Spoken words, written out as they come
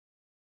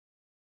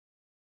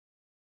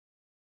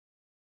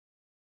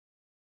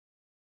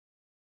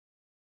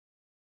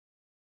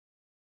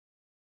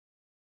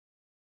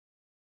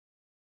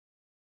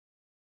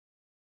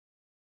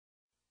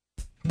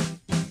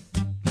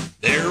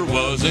There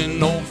was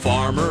an old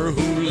farmer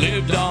who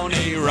lived on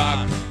a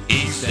rock.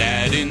 He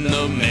sat in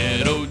the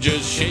meadow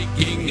just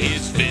shaking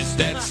his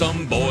fist at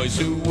some boys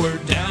who were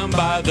down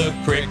by the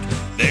creek.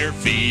 Their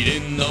feet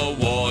in the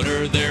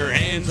water, their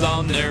hands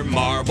on their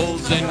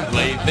marbles and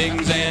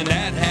playthings, and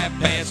at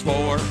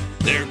 4:30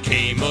 there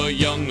came a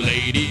young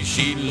lady.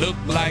 She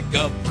looked like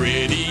a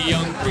pretty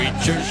young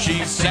creature.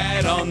 She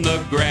sat on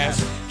the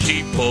grass.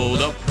 She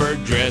pulled up her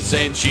dress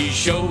and she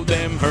showed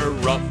them her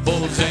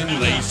ruffles and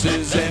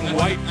laces and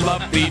white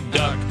fluffy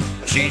duck.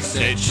 She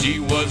said she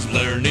was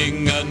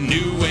learning a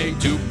new way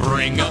to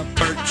bring up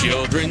her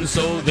children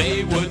so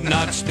they would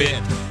not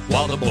spit,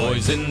 while the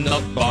boys in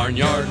the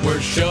barnyard were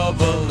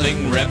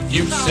shoveling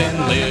refuse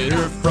and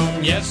litter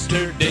from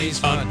yesterday's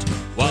hunt,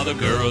 while the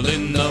girl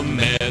in the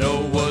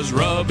meadow was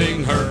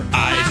rubbing her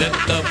eyes at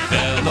the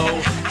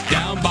fellow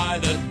down by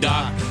the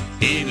dock.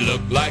 He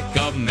looked like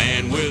a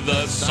man with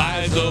a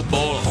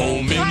sizable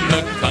home in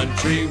the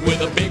country with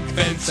a big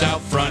fence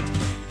out front.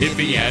 If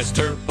he asked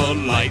her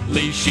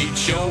politely, she'd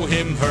show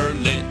him her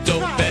little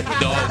pet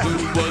dog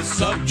who was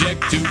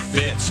subject to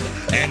fits.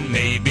 And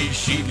maybe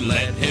she'd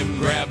let him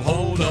grab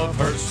hold of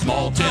her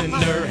small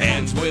tender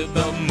hands with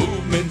a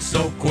movement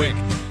so quick.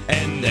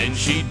 And then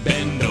she'd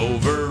bend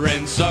over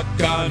and suck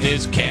on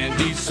his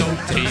candy so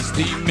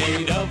tasty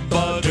made of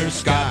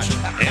butterscotch.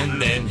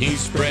 And then he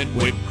spread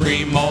whipped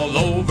cream all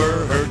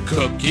over her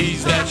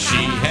cookies that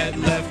she had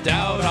left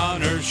out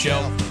on her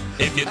shelf.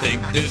 If you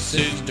think this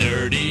is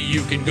dirty,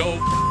 you can go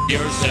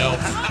yourself.